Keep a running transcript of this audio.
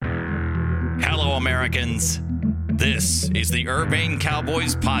fellow Americans. This is the Urbane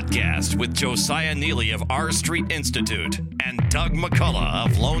Cowboys Podcast with Josiah Neeley of R Street Institute and Doug McCullough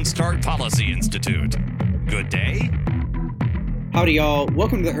of Lone Star Policy Institute. Good day. Howdy, y'all.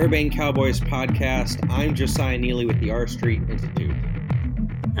 Welcome to the Urbane Cowboys Podcast. I'm Josiah Neeley with the R Street Institute.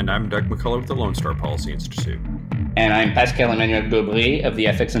 And I'm Doug McCullough with the Lone Star Policy Institute. And I'm Pascal Gobry of the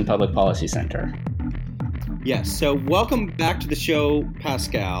Ethics and Public Policy Center. Yes, so welcome back to the show,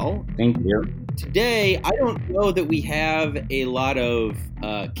 Pascal. Thank you. Today, I don't know that we have a lot of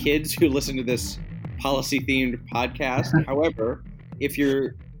kids who listen to this policy-themed podcast. However, if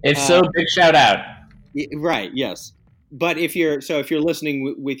you're... If so, big shout out. Right, yes. But if you're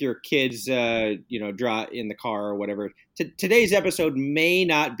listening with your kids, draw in the car or whatever, today's episode may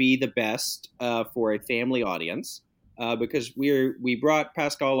not be the best for a family audience because we brought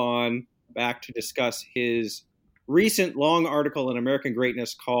Pascal on back to discuss his recent long article in American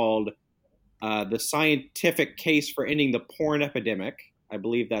Greatness called "The Scientific Case for Ending the Porn Epidemic." I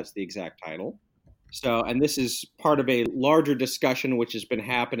believe that's the exact title. So, and this is part of a larger discussion which has been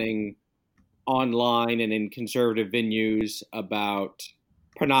happening online and in conservative venues about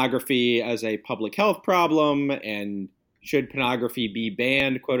pornography as a public health problem and should pornography be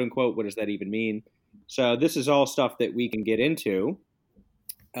banned, quote unquote. What does that even mean? So this is all stuff that we can get into.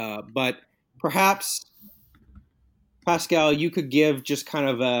 But perhaps, Pascal, you could give just kind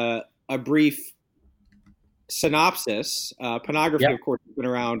of a brief synopsis. Pornography, Of course, has been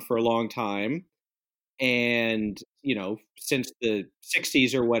around for a long time. And, since the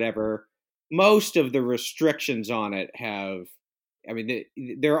 60s or whatever, most of the restrictions on it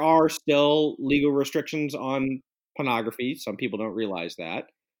there are still legal restrictions on pornography. Some people don't realize that.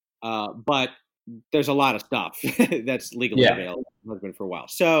 But there's a lot of stuff that's legally available. Has been for a while.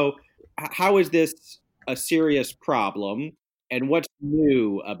 So how is this a serious problem, and what's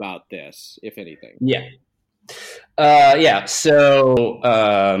new about this, if anything? So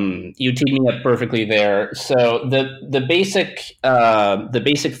you teed me up perfectly there. So the basic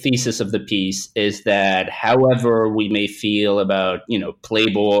thesis of the piece is that however we may feel about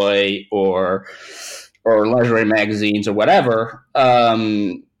Playboy or lingerie magazines or whatever,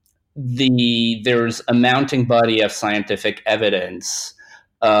 there's a mounting body of scientific evidence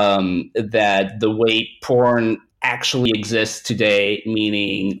that the way porn actually exists today,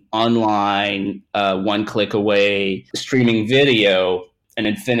 meaning online, one click away, streaming video, an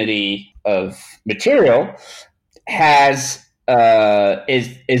infinity of material, is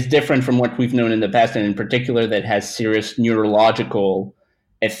different from what we've known in the past, and in particular that has serious neurological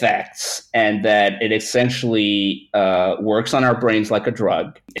effects, and that it essentially works on our brains like a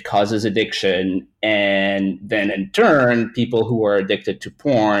drug. It causes addiction, and then in turn, people who are addicted to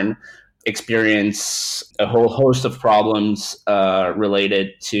porn experience a whole host of problems related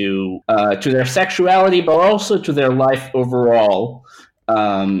to their sexuality, but also to their life overall,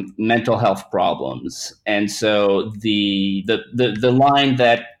 mental health problems. And so the line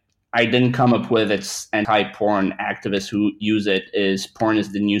that I didn't come up with, it's anti-porn activists who use it, is porn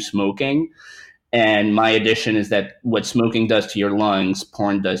is the new smoking. And my addition is that what smoking does to your lungs,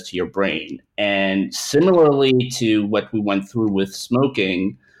 porn does to your brain. And similarly to what we went through with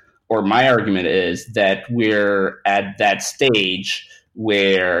smoking, or my argument is that we're at that stage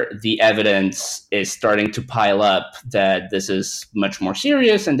where the evidence is starting to pile up that this is much more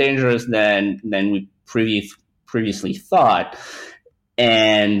serious and dangerous than we previously thought.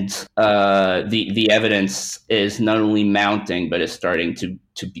 And the evidence is not only mounting, but is starting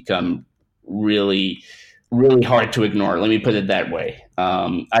to become really, really hard to ignore. Let me put it that way.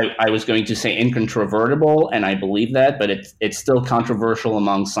 I was going to say incontrovertible, and I believe that, but it's still controversial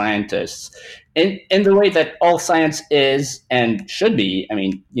among scientists in the way that all science is and should be. I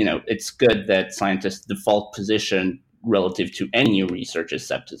mean, it's good that scientists' default position relative to any new research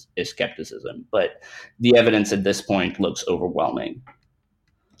is skepticism, but the evidence at this point looks overwhelming.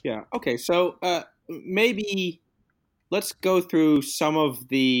 Yeah. Okay. So maybe let's go through some of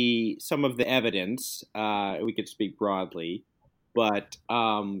the evidence. We could speak broadly, but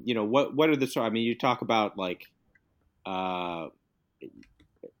what are the? I mean, you talk about like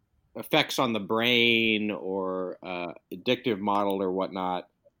effects on the brain or addictive model or whatnot.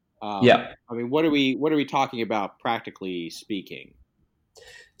 I mean, what are we talking about practically speaking?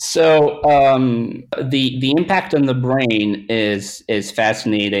 So the impact on the brain is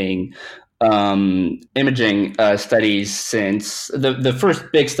fascinating. Imaging studies since the first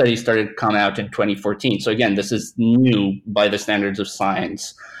big study started to come out in 2014. So again, this is new by the standards of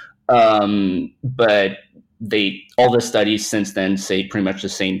science, but all the studies since then say pretty much the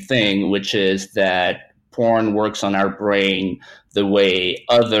same thing, which is that porn works on our brain the way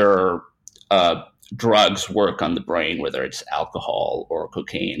other drugs work on the brain, whether it's alcohol or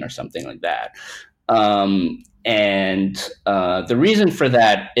cocaine or something like that. And the reason for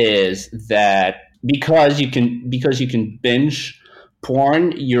that is that because you can binge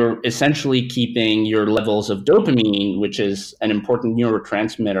porn, you're essentially keeping your levels of dopamine, which is an important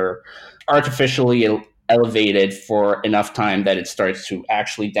neurotransmitter, artificially elevated for enough time that it starts to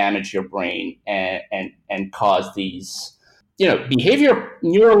actually damage your brain and cause these,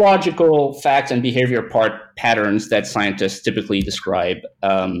 neurological facts and behavior patterns that scientists typically describe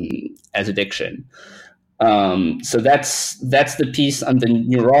as addiction. So that's the piece on the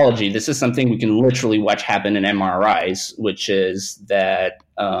neurology. This is something we can literally watch happen in MRIs, which is that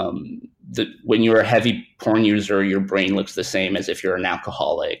when you're a heavy porn user, your brain looks the same as if you're an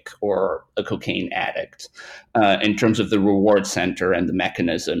alcoholic or a cocaine addict in terms of the reward center and the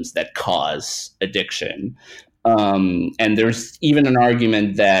mechanisms that cause addiction. And there's even an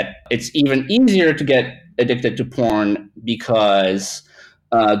argument that it's even easier to get addicted to porn because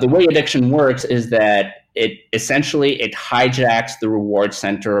the way addiction works is that it hijacks the reward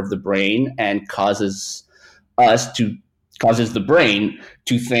center of the brain and causes the brain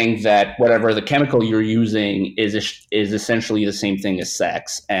to think that whatever the chemical you're using is essentially the same thing as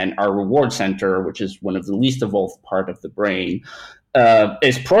sex. And our reward center, which is one of the least evolved part of the brain,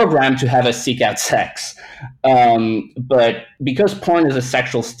 is programmed to have us seek out sex. But because porn is a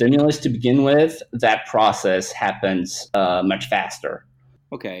sexual stimulus to begin with, that process happens much faster.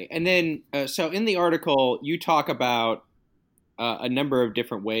 Okay. And then, so in the article, you talk about a number of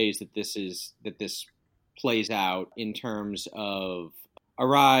different ways that this plays out in terms of a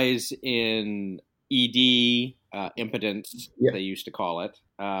rise in ED, impotence, they used to call it,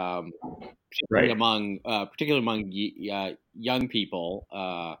 particularly among young people,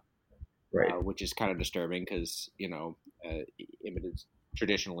 which is kind of disturbing because, impotence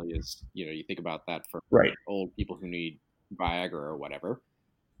traditionally is, you think about that for old people who need Viagra or whatever.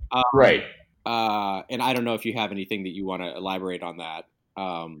 And I don't know if you have anything that you want to elaborate on that.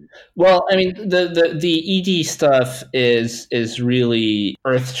 Well, I mean, the ED stuff is really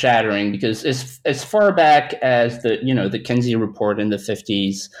earth shattering because as far back as the Kinsey report in the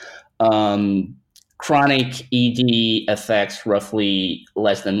 50s, chronic ED affects roughly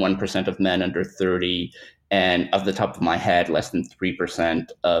less than 1% of men under 30. And off the top of my head, less than 3%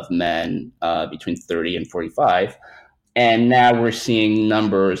 of men between 30 and 45. And now we're seeing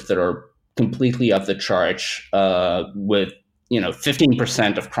numbers that are completely off the charts with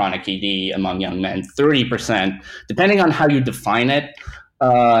 15% of chronic ED among young men, 30%, depending on how you define it,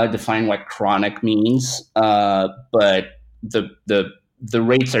 define what chronic means. But the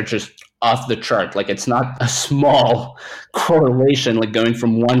rates are just off the chart. Like, it's not a small correlation, like going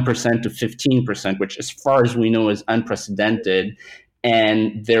from 1% to 15%, which as far as we know is unprecedented.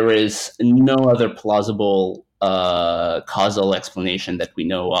 And there is no other plausible causal explanation that we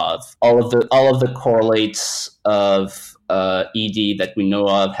know of. All of the correlates of ED that we know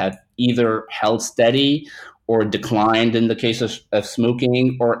of have either held steady or declined in the case of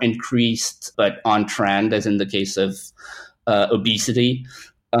smoking, or increased but on trend, as in the case of obesity.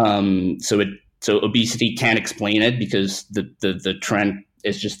 So obesity can't explain it because the trend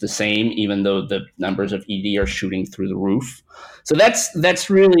is just the same, even though the numbers of ED are shooting through the roof. So that's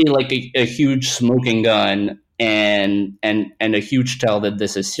really like a huge smoking gun and a huge tell that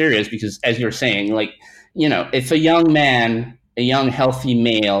this is serious, because as you're saying, like, if a young healthy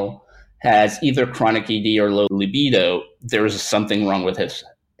male has either chronic ED or low libido, there is something wrong with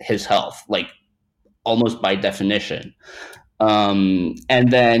his health, like almost by definition. And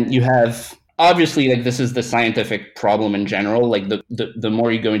then you have, obviously, like, this is the scientific problem in general. Like, the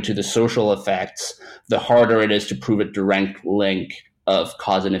more you go into the social effects, the harder it is to prove a direct link of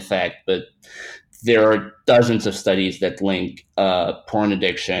cause and effect. But there are dozens of studies that link porn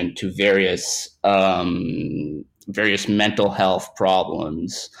addiction to various mental health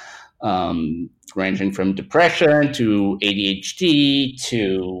problems, ranging from depression to ADHD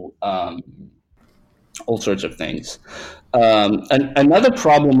to all sorts of things. Another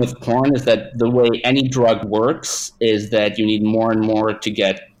problem with porn is that the way any drug works is that you need more and more to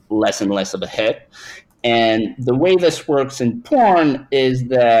get less and less of a hit. And the way this works in porn is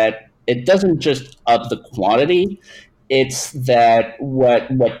that it doesn't just up the quantity. It's that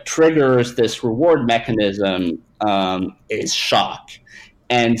what triggers this reward mechanism is shock.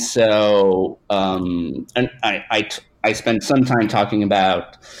 And so and I spent some time talking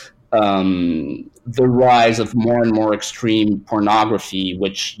about the rise of more and more extreme pornography,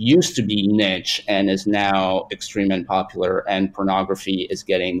 which used to be niche and is now extreme and popular. And pornography is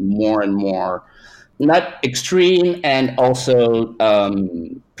getting more and more not extreme, and also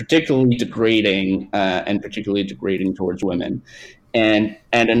particularly degrading towards women. And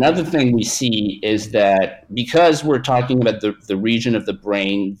another thing we see is that because we're talking about the region of the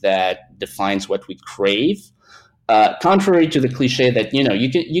brain that defines what we crave, contrary to the cliche that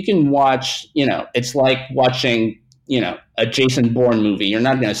you can watch, it's like watching a Jason Bourne movie. You're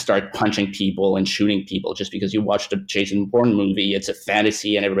not going to start punching people and shooting people just because you watched a Jason Bourne movie. It's a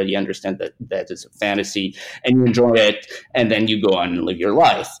fantasy, and everybody understands that it's a fantasy, and you enjoy it, and then you go on and live your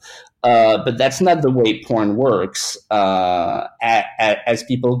life. But that's not the way porn works. As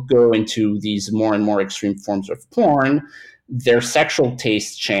people go into these more and more extreme forms of porn, their sexual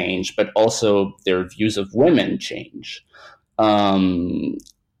tastes change, but also their views of women change. And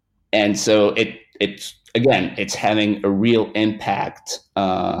so it's having a real impact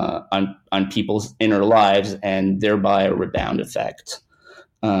on people's inner lives, and thereby a rebound effect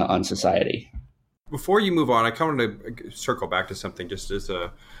on society. Before you move on, I kind of want to circle back to something just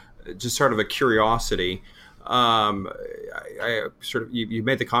sort of a curiosity. You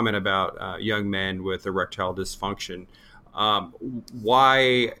made the comment about young men with erectile dysfunction.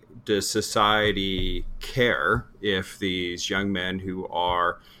 Why does society care if these young men who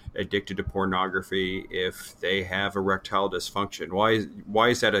are addicted to pornography, if they have erectile dysfunction? Why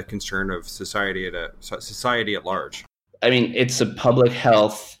is that a concern of society at large? I mean, it's a public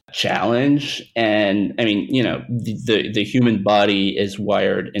health challenge, and I mean, the human body is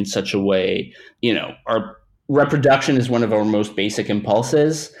wired in such a way. Our reproduction is one of our most basic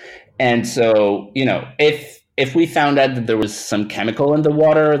impulses, and so if we found out that there was some chemical in the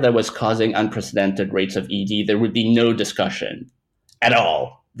water that was causing unprecedented rates of ED, there would be no discussion at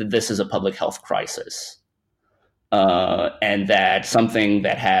all that this is a public health crisis. And that something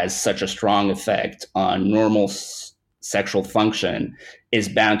that has such a strong effect on normal sexual function is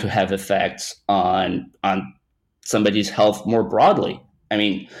bound to have effects on somebody's health more broadly. I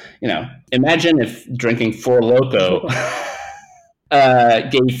mean, imagine if drinking Four Loko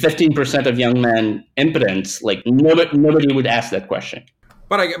gave 15% of young men impotence. Like nobody would ask that question.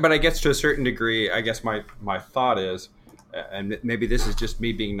 But I guess to a certain degree, I guess my thought is, and maybe this is just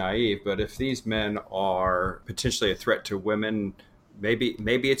me being naive, but if these men are potentially a threat to women, maybe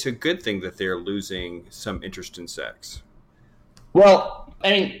it's a good thing that they're losing some interest in sex. Well,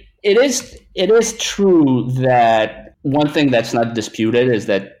 I mean, it is true that one thing that's not disputed is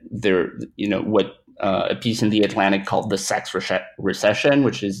that what a piece in The Atlantic called the sex recession,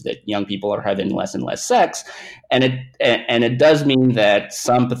 which is that young people are having less and less sex, and it does mean that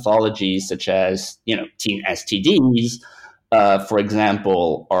some pathologies such as teen STDs, for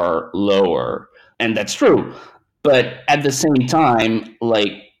example, are lower, and that's true. But at the same time,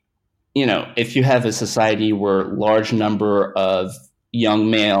 if you have a society where a large number of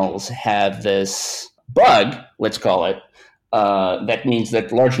young males have this bug, let's call it, that means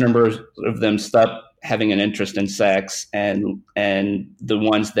that large numbers of them stop having an interest in sex, and the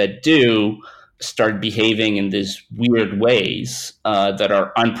ones that do start behaving in these weird ways that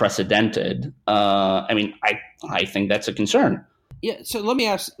are unprecedented. I think that's a concern. Yeah. So let me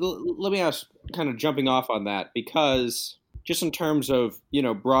ask, kind of jumping off on that, because just in terms of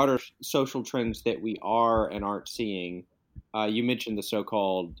broader social trends that we are and aren't seeing, you mentioned the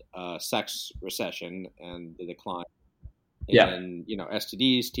so-called sex recession and the decline. Yeah. And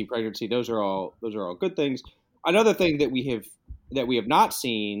STDs, teen pregnancy, those are all good things. Another thing that we have not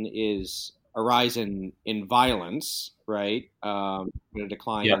seen is a rise in violence, right? A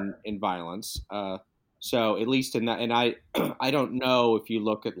decline in violence. So at least in that, and I don't know if you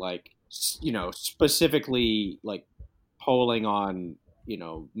look at specifically polling on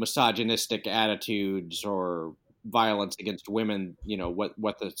misogynistic attitudes or violence against women,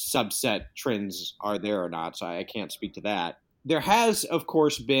 what the subset trends are there or not. So I can't speak to that. There has, of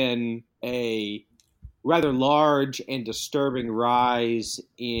course, been a rather large and disturbing rise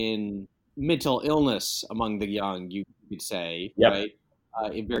in mental illness among the young, you could say, right?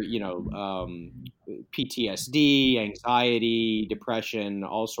 PTSD, anxiety, depression,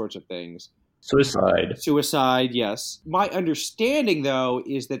 all sorts of things. Suicide, yes. My understanding, though,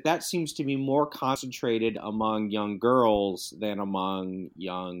 is that seems to be more concentrated among young girls than among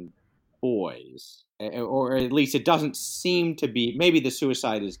young boys. Or at least it doesn't seem to be. Maybe the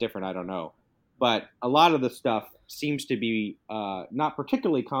suicide is different, I don't know. But a lot of the stuff seems to be not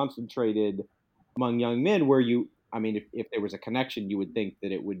particularly concentrated among young men, where if there was a connection, you would think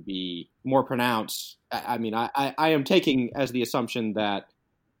that it would be more pronounced. I am taking as the assumption that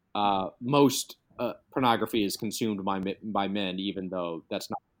most pornography is consumed by men, even though that's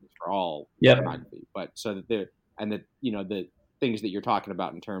not for all pornography. But so that the things that you're talking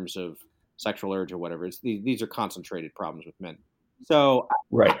about in terms of sexual urge or whatever, these are concentrated problems with men. So,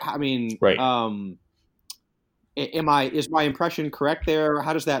 Right. I mean, Right. is my impression correct there?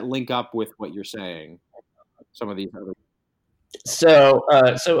 How does that link up with what you're saying? Some of these other. So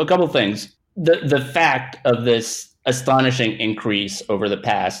a couple things. The fact of this astonishing increase over the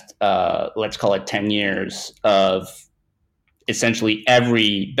past, let's call it 10 years, of essentially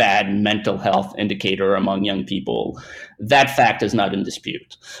every bad mental health indicator among young people, that fact is not in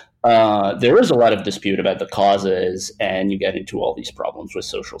dispute. There is a lot of dispute about the causes, and you get into all these problems with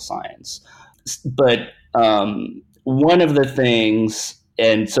social science. But one of the things,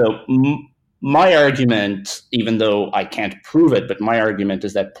 and so my argument, even though I can't prove it, but my argument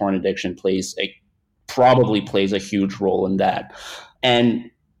is that porn addiction probably plays a huge role in that.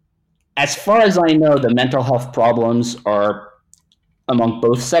 And as far as I know, the mental health problems are among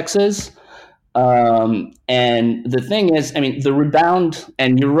both sexes. And the thing is, I mean, the rebound,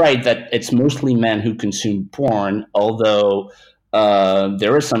 and you're right that it's mostly men who consume porn, although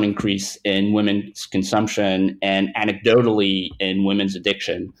there is some increase in women's consumption and anecdotally in women's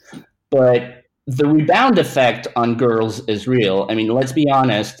addiction. But the rebound effect on girls is real. I mean, let's be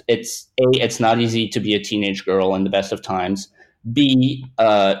honest. It's not easy to be a teenage girl in the best of times. B,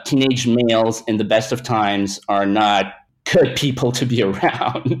 teenage males in the best of times are not good people to be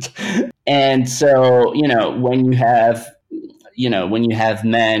around. And so, when you have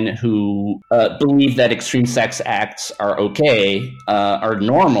men who believe that extreme sex acts are okay, are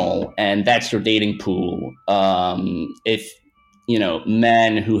normal, and that's your dating pool. If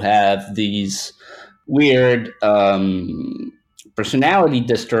men who have these weird personality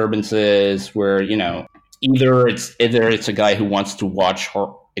disturbances, where either it's a guy who wants to watch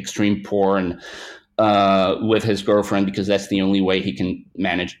extreme porn with his girlfriend because that's the only way he can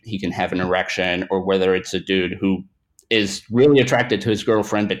have an erection, or whether it's a dude who is really attracted to his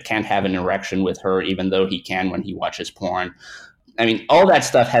girlfriend but can't have an erection with her even though he can when he watches porn. I mean, all that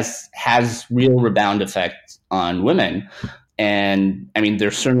stuff has real rebound effect on women. And I mean,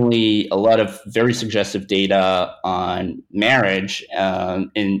 there's certainly a lot of very suggestive data on marriage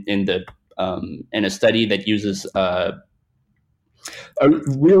in a study that uses a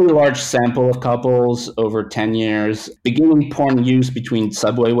really large sample of couples over 10 years. Beginning porn use between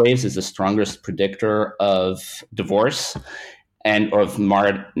subway waves is the strongest predictor of divorce and of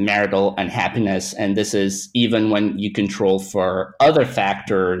marital unhappiness. And this is even when you control for other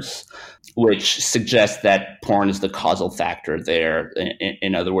factors, which suggests that porn is the causal factor there.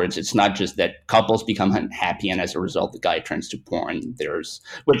 In other words, it's not just that couples become unhappy and as a result the guy turns to porn.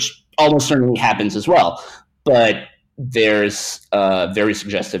 Which almost certainly happens as well. But there's very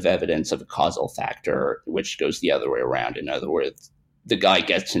suggestive evidence of a causal factor, which goes the other way around. In other words, the guy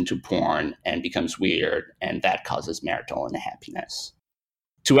gets into porn and becomes weird, and that causes marital unhappiness.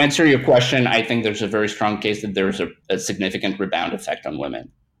 To answer your question, I think there's a very strong case that there's a significant rebound effect on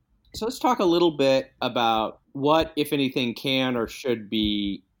women. So let's talk a little bit about what, if anything, can or should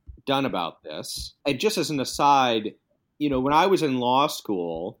be done about this. And just as an aside, when I was in law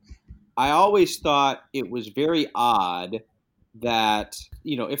school, I always thought it was very odd that,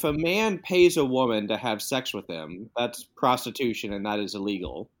 if a man pays a woman to have sex with him, that's prostitution and that is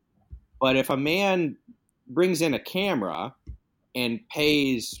illegal. But if a man brings in a camera and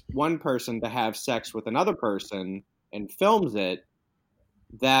pays one person to have sex with another person and films it,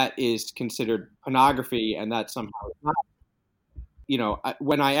 that is considered pornography, and that somehow is not.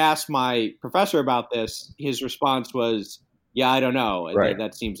 When I asked my professor about this, his response was, "Yeah, I don't know. Right.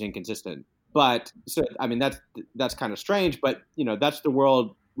 That seems inconsistent." But so, I mean, that's kind of strange. But that's the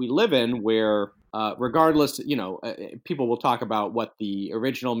world we live in, where regardless, people will talk about what the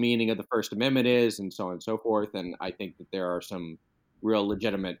original meaning of the First Amendment is, and so on and so forth. And I think that there are some real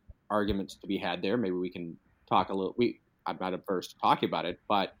legitimate arguments to be had there. Maybe we can talk a little. I'm not averse to talking about it,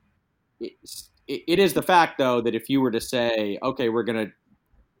 but it is the fact, though, that if you were to say, okay, we're going to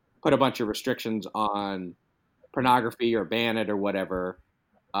put a bunch of restrictions on pornography or ban it or whatever,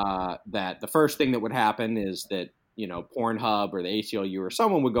 that the first thing that would happen is that, Pornhub or the ACLU or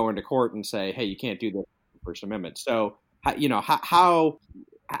someone would go into court and say, hey, you can't do this in the First Amendment. So, how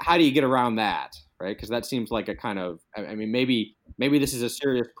do you get around that, right? Because that seems like a kind of, I mean, maybe this is a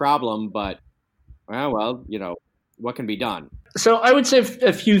serious problem, but, well, what can be done? So I would say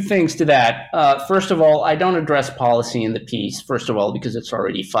a few things to that. First of all, I don't address policy in the piece, first of all, because it's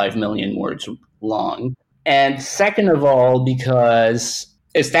already 5 million words long. And second of all, because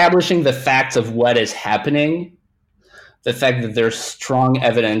establishing the facts of what is happening, the fact that there's strong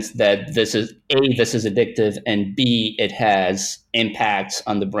evidence that this is addictive, and B, it has impacts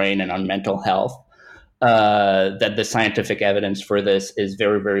on the brain and on mental health, that the scientific evidence for this is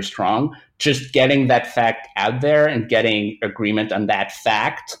very, very strong. just getting that fact out there and getting agreement on that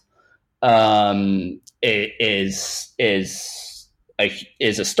fact is a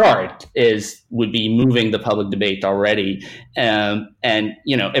start. Would be moving the public debate already. And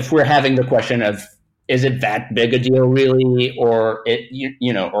if we're having the question of, is it that big a deal really, or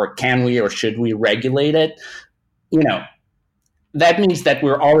or can we or should we regulate it? That means that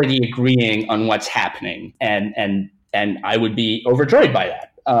we're already agreeing on what's happening, and I would be overjoyed by that.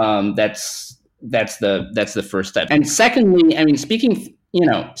 That's the first step. And secondly, I mean, speaking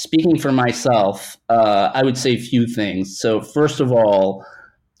for myself, I would say a few things. So first of all,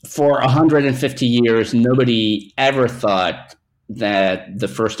 for 150 years, nobody ever thought that the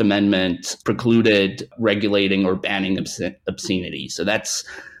First Amendment precluded regulating or banning obscenity. So that's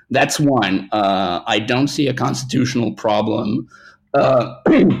one. I don't see a constitutional problem.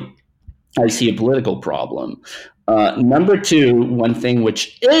 I see a political problem. Number two, one thing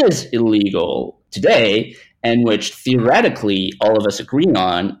which is illegal today, and which theoretically all of us agree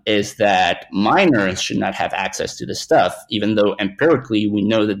on, is that minors should not have access to this stuff, even though empirically we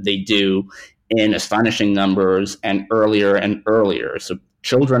know that they do in astonishing numbers and earlier. So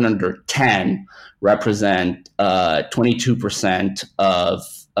children under 10 represent 22% of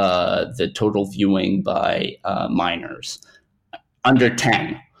the total viewing by minors under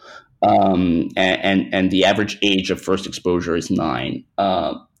 10. And the average age of first exposure is 9.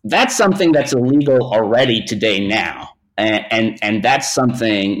 That's something that's illegal already today now. And that's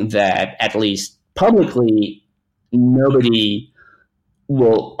something that, at least publicly, nobody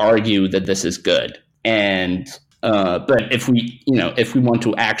will argue that this is good. And but if we want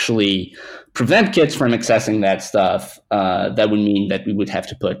to actually prevent kids from accessing that stuff, that would mean that we would have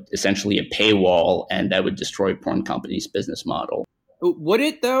to put essentially a paywall, and that would destroy porn companies' business model. Would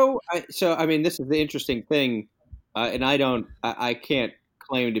it though? This is the interesting thing, and I can't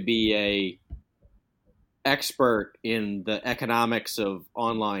claim to be a expert in the economics of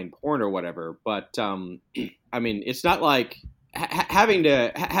online porn or whatever, but it's not like having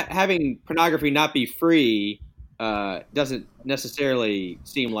pornography not be free doesn't necessarily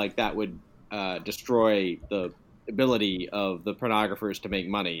seem like that would destroy the ability of the pornographers to make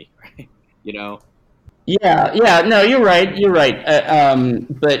money, right? Yeah, no, you're right.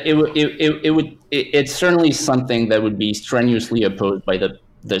 But it's certainly something that would be strenuously opposed by the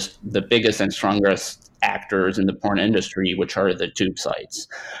biggest and strongest actors in the porn industry, which are the tube sites.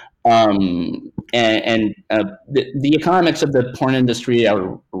 The economics of the porn industry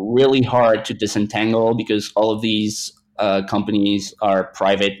are really hard to disentangle, because all of these companies are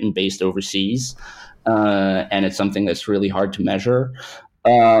private and based overseas, and it's something that's really hard to measure.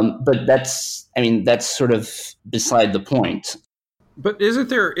 But that's sort of beside the point. But isn't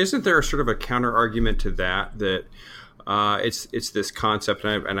there sort of a counter argument to that it's this concept,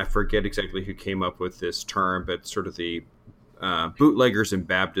 and I forget exactly who came up with this term, but sort of the bootleggers and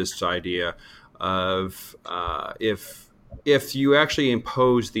Baptists idea of if you actually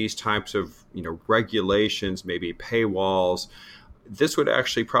impose these types of regulations, maybe paywalls, this would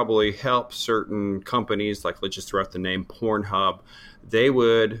actually probably help certain companies, like let's just throw out the name Pornhub. They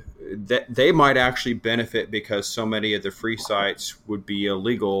might actually benefit because so many of the free sites would be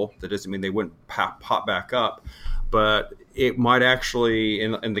illegal. That doesn't mean they wouldn't pop back up, but it might actually,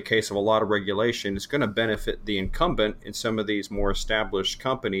 in the case of a lot of regulation, it's going to benefit the incumbent, and some of these more established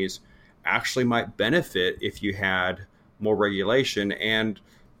companies actually might benefit if you had more regulation. And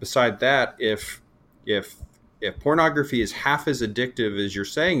beside that, if pornography is half as addictive as you're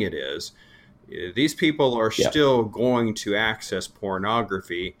saying it is, these people are still going to access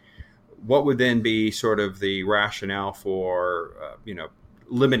pornography. What would then be sort of the rationale for,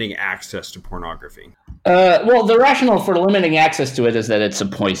 limiting access to pornography? Well, the rationale for limiting access to it is that it's a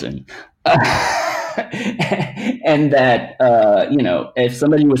poison. And that, if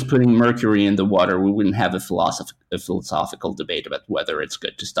somebody was putting mercury in the water, we wouldn't have a philosophical debate about whether it's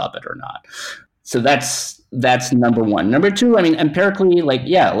good to stop it or not. So that's number one. Number two, empirically,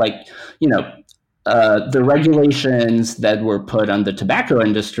 the regulations that were put on the tobacco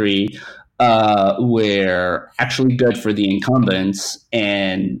industry were actually good for the incumbents,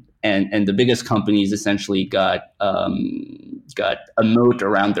 and the biggest companies essentially got a moat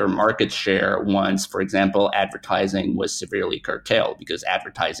around their market share once, for example, advertising was severely curtailed, because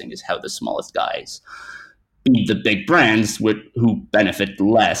advertising is how the smallest guys beat the big brands who benefit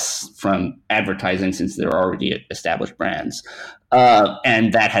less from advertising since they're already established brands.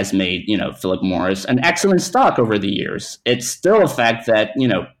 And that has made, Philip Morris an excellent stock over the years. It's still a fact that,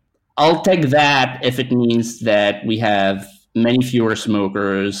 I'll take that if it means that we have many fewer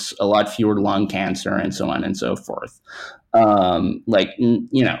smokers, a lot fewer lung cancer, and so on and so forth.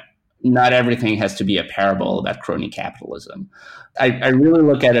 not everything has to be a parable about crony capitalism. I really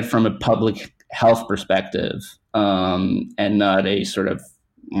look at it from a public health perspective, and not a sort of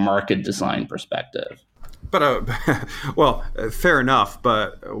market design perspective. But well, fair enough.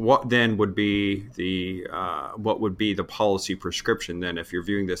 But what then would be the policy prescription then? If you're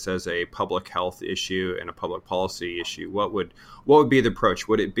viewing this as a public health issue and a public policy issue, what would be the approach?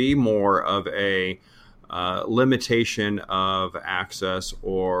 Would it be more of a limitation of access,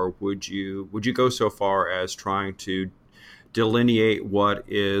 or would you go so far as trying to delineate what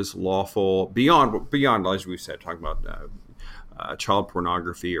is lawful beyond, as we've said, talking about child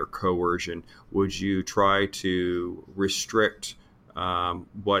pornography or coercion? Would you try to restrict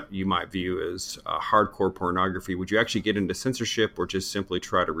what you might view as hardcore pornography? Would you actually get into censorship, or just simply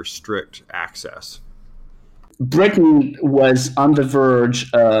try to restrict access? Britain was on the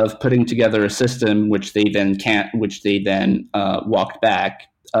verge of putting together a system which they then walked back,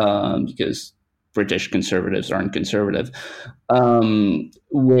 because British conservatives aren't conservative,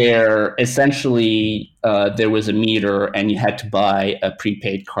 where essentially there was a meter and you had to buy a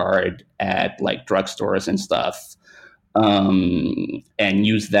prepaid card at like drugstores and stuff, and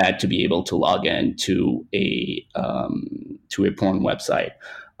use that to be able to log in to a porn website.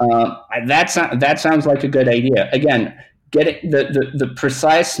 That sounds like a good idea. Again, getting the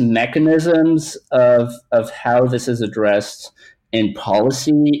precise mechanisms of how this is addressed in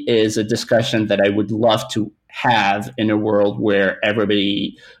policy is a discussion that I would love to have in a world where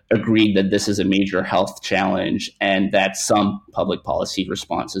everybody agreed that this is a major health challenge and that some public policy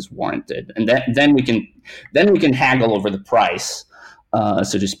response is warranted. And then we can haggle over the price,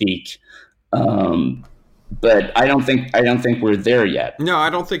 so to speak. But I don't think we're there yet. No, I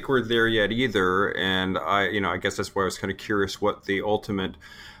don't think we're there yet either. And I guess that's why I was kind of curious what the ultimate,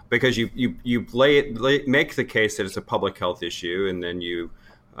 because you make the case that it's a public health issue, and then you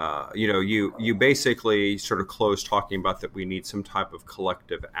basically sort of close talking about that we need some type of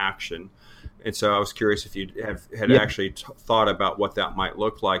collective action. And so I was curious if you had actually thought about what that might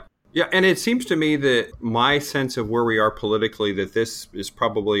look like. Yeah, and it seems to me that my sense of where we are politically, that this is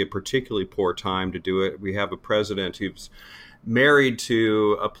probably a particularly poor time to do it. We have a president who's married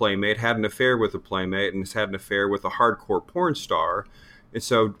to a playmate, had an affair with a playmate, and has had an affair with a hardcore porn star. And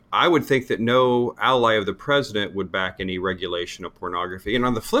so I would think that no ally of the president would back any regulation of pornography. And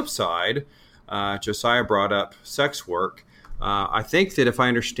on the flip side, Josiah brought up sex work. I think that if I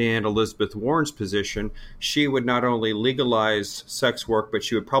understand Elizabeth Warren's position, she would not only legalize sex work, but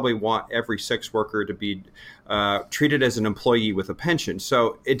she would probably want every sex worker to be treated as an employee with a pension.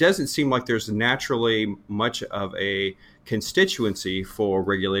 So it doesn't seem like there's naturally much of a constituency for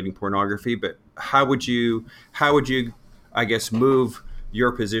regulating pornography. But how would you, I guess, move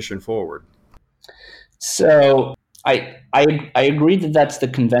your position forward? So I agree that that's the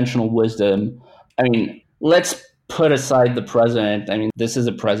conventional wisdom. I mean, let's put aside the president. I mean, this is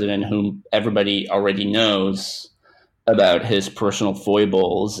a president whom everybody already knows about his personal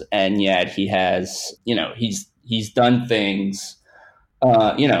foibles, and yet he has, he's done things,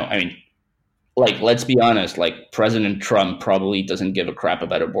 I mean, like, let's be honest, like President Trump probably doesn't give a crap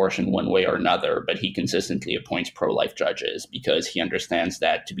about abortion one way or another, but he consistently appoints pro-life judges because he understands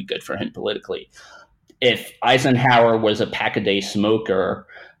that to be good for him politically. If Eisenhower was a pack-a-day smoker,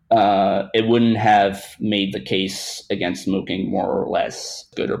 it wouldn't have made the case against smoking more or less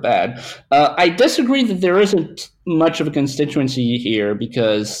good or bad. I disagree that there isn't much of a constituency here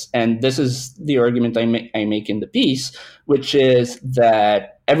because, and this is the argument I make in the piece, which is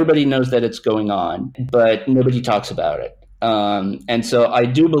that everybody knows that it's going on, but nobody talks about it. And so I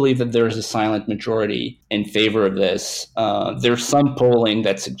do believe that there is a silent majority in favor of this. There's some polling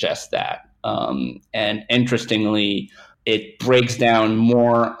that suggests that. And interestingly, it breaks down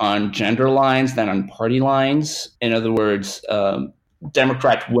more on gender lines than on party lines. In other words,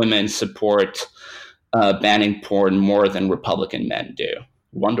 Democrat women support banning porn more than Republican men do.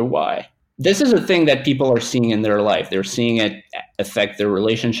 Wonder why? This is a thing that people are seeing in their life. They're seeing it affect their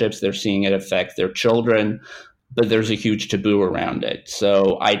relationships. They're seeing it affect their children, but there's a huge taboo around it.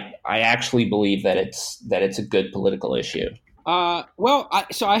 So I actually believe that it's a good political issue.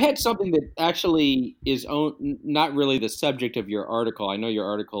 So I had something that actually is not really the subject of your article. I know your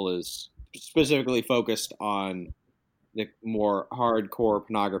article is specifically focused on the more hardcore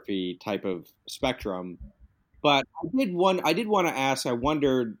pornography type of spectrum, but I did want to ask. I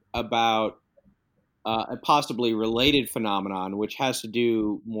wondered about a possibly related phenomenon, which has to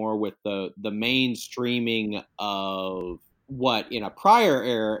do more with the mainstreaming of what in a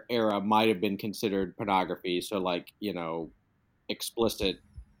prior era might have been considered pornography. So, like, explicit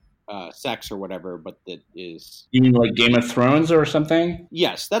sex or whatever, but that is. You mean like Game of Thrones or something?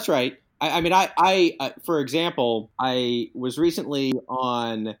 Yes, that's right. I for example, I was recently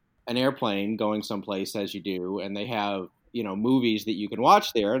on an airplane going someplace, as you do, and they have, movies that you can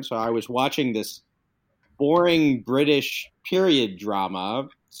watch there. And so I was watching this boring British period drama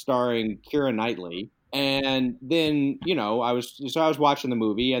starring Keira Knightley. And then, I was watching the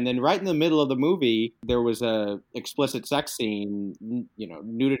movie, and then right in the middle of the movie, there was a explicit sex scene,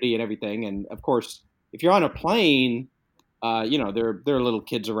 nudity and everything. And of course, if you're on a plane, there are little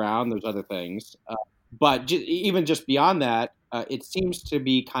kids around. There's other things, but even just beyond that, it seems to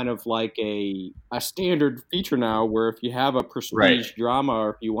be kind of like a standard feature now, where if you have a prestige drama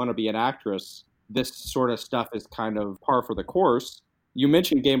or if you want to be an actress, this sort of stuff is kind of par for the course. You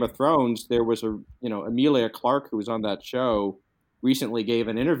mentioned Game of Thrones. There was Emilia Clarke, who was on that show, recently gave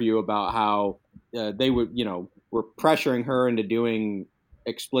an interview about how they were pressuring her into doing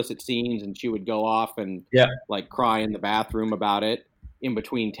explicit scenes, and she would go off and like cry in the bathroom about it in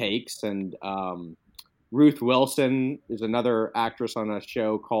between takes. And Ruth Wilson is another actress on a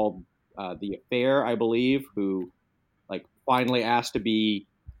show called The Affair, I believe, who like finally asked to be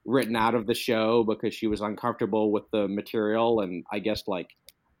written out of the show because she was uncomfortable with the material. And I guess like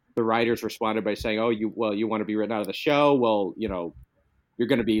the writers responded by saying, you want to be written out of the show? Well, you're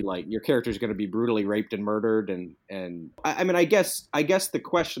going to be like, your character is going to be brutally raped and murdered. And I guess the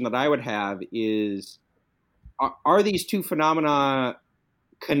question that I would have is, are these two phenomena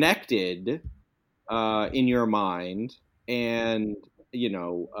connected in your mind? And,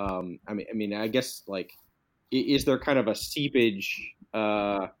 I guess like, is there kind of a seepage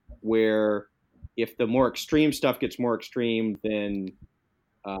where if the more extreme stuff gets more extreme, then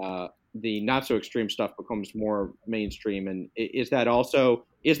the not so extreme stuff becomes more mainstream? And is that also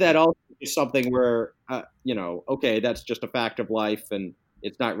something where okay, that's just a fact of life and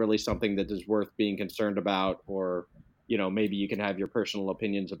it's not really something that is worth being concerned about, or maybe you can have your personal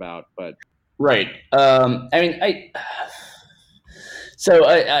opinions about, but right. So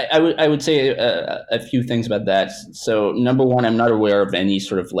I would say a few things about that. So number one, I'm not aware of any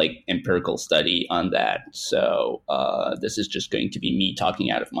sort of like empirical study on that. So this is just going to be me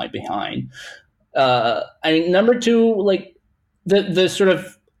talking out of my behind. Number two, like the sort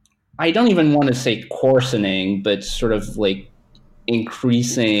of, I don't even want to say coarsening, but sort of like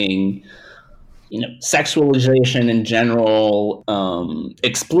increasing, sexualization in general,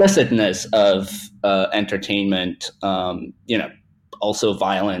 explicitness of entertainment, also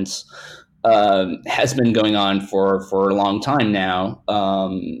violence, has been going on for a long time now,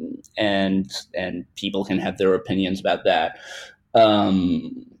 and people can have their opinions about that.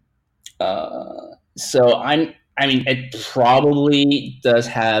 So it probably does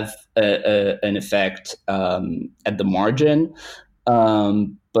have an effect at the margin,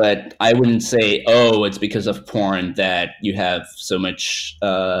 but I wouldn't say, it's because of porn that you have so much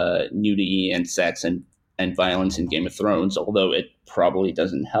nudity and sex and violence in Game of Thrones, although it probably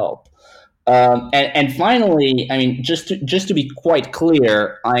doesn't help. And finally, just to be quite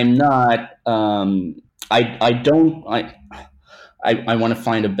clear, I'm not. I want to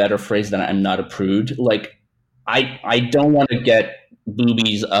find a better phrase than I'm not a prude. Like, I don't want to get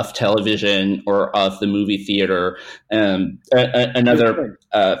boobies off television or off the movie theater. Another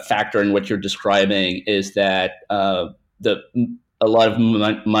factor in what you're describing is that a lot of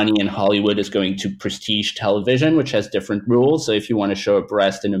money in Hollywood is going to prestige television, which has different rules. So if you want to show a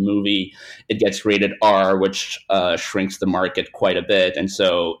breast in a movie, it gets rated R, which shrinks the market quite a bit. And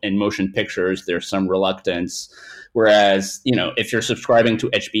so in motion pictures, there's some reluctance. Whereas, if you're subscribing to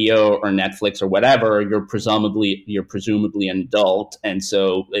HBO or Netflix or whatever, you're presumably an adult. And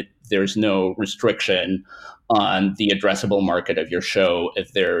so there's no restriction on the addressable market of your show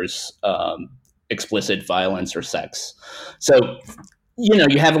if there's explicit violence or sex. So,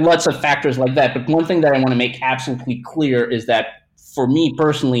 you have lots of factors like that. But one thing that I want to make absolutely clear is that for me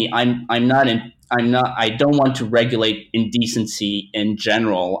personally, I don't want to regulate indecency in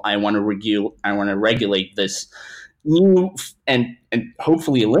general. I want to regulate this new and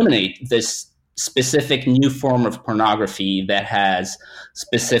hopefully eliminate this specific new form of pornography that has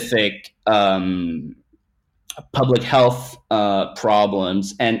specific public health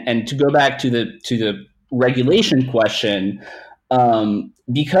problems. And to go back to the regulation question,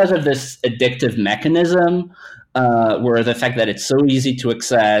 because of this addictive mechanism, where the fact that it's so easy to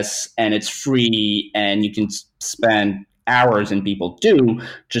access and it's free and you can spend hours, and people do,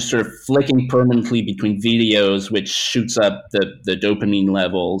 just sort of flicking permanently between videos, which shoots up the dopamine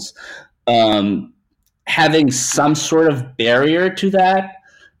levels, having some sort of barrier to that,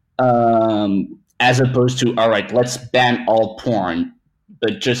 as opposed to, all right, let's ban all porn,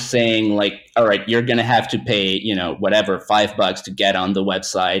 but just saying like, all right, you're going to have to pay, whatever, $5 to get on the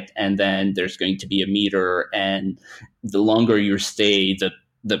website. And then there's going to be a meter. And the longer you stay,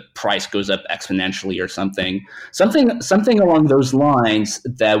 the price goes up exponentially or something along those lines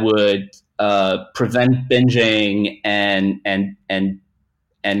that would prevent binging and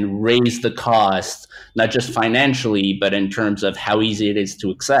raise the cost, not just financially, but in terms of how easy it is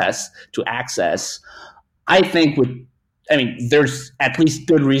to access, I think there's at least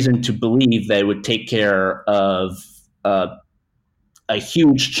good reason to believe that it would take care of a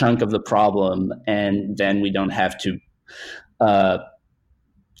huge chunk of the problem, and then we don't have to,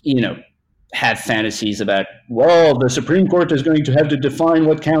 have fantasies about, well, the Supreme Court is going to have to define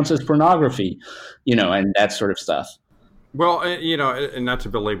what counts as pornography, and that sort of stuff. Well, and not to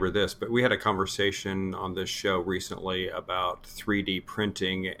belabor this, but we had a conversation on this show recently about 3D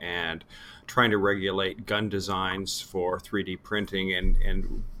printing and trying to regulate gun designs for 3D printing.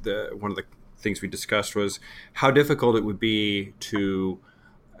 And one of the things we discussed was how difficult it would be to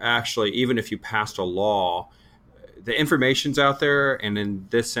actually, even if you passed a law, the information's out there. And in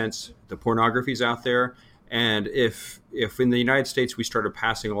this sense, the pornography's out there. And if in the United States we started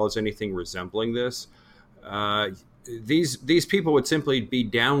passing laws, anything resembling this, these people would simply be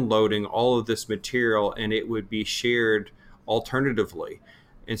downloading all of this material, and it would be shared alternatively.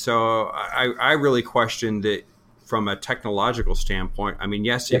 And so I really question that from a technological standpoint. I mean,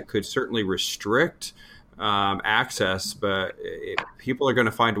 yes, it could certainly restrict access, but people are going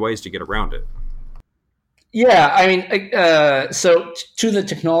to find ways to get around it. Yeah, I mean, so to the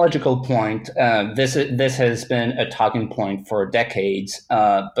technological point, this has been a talking point for decades,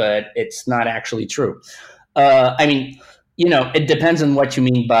 but it's not actually true. I mean, it depends on what you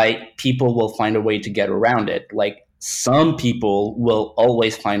mean by people will find a way to get around it. Like, some people will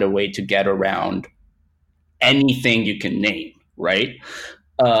always find a way to get around anything you can name, right?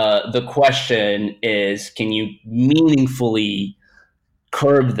 The question is, can you meaningfully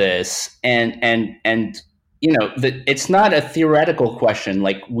curb this? And it's not a theoretical question.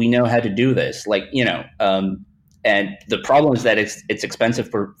 Like, we know how to do this. Like, and the problem is that it's expensive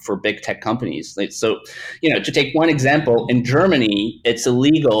for big tech companies. So, to take one example, in Germany, it's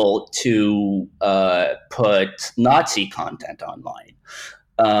illegal to put Nazi content online.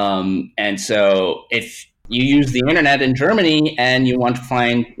 And so if you use the internet in Germany and you want to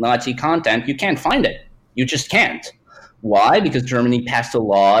find Nazi content, you can't find it. You just can't. Why? Because Germany passed a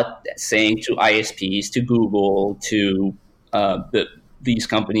law saying to ISPs, to Google, to these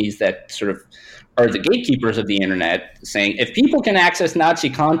companies that sort of are the gatekeepers of the internet, saying, if people can access Nazi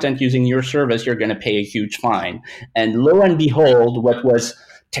content using your service, you're going to pay a huge fine. And lo and behold, what was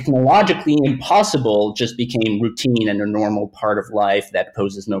technologically impossible just became routine and a normal part of life that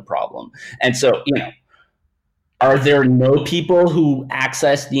poses no problem. And so, are there no people who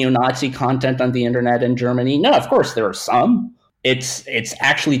access neo-Nazi content on the internet in Germany? No, of course there are some. It's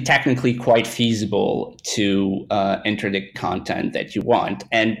actually technically quite feasible to interdict content that you want.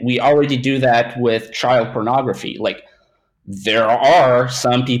 And we already do that with child pornography. Like, there are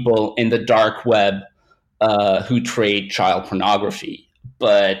some people in the dark web who trade child pornography.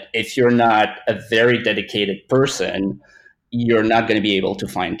 But if you're not a very dedicated person, you're not going to be able to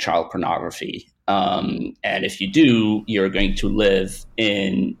find child pornography. And if you do, you're going to live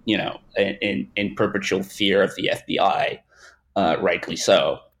in perpetual fear of the FBI. Rightly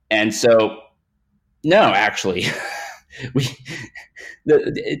so. And so, no, actually,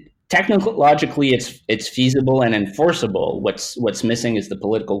 technologically it's feasible and enforceable. What's missing is the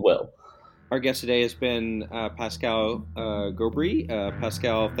political will. Our guest today has been Pascal Gobry.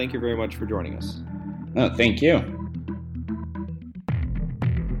 Pascal, thank you very much for joining us. Oh, thank you.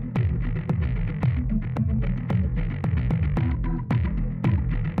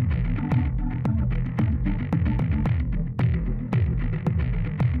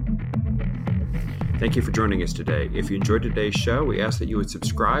 Thank you for joining us today. If you enjoyed today's show, we ask that you would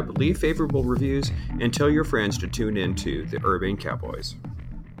subscribe, leave favorable reviews, and tell your friends to tune in to the Urbane Cowboys.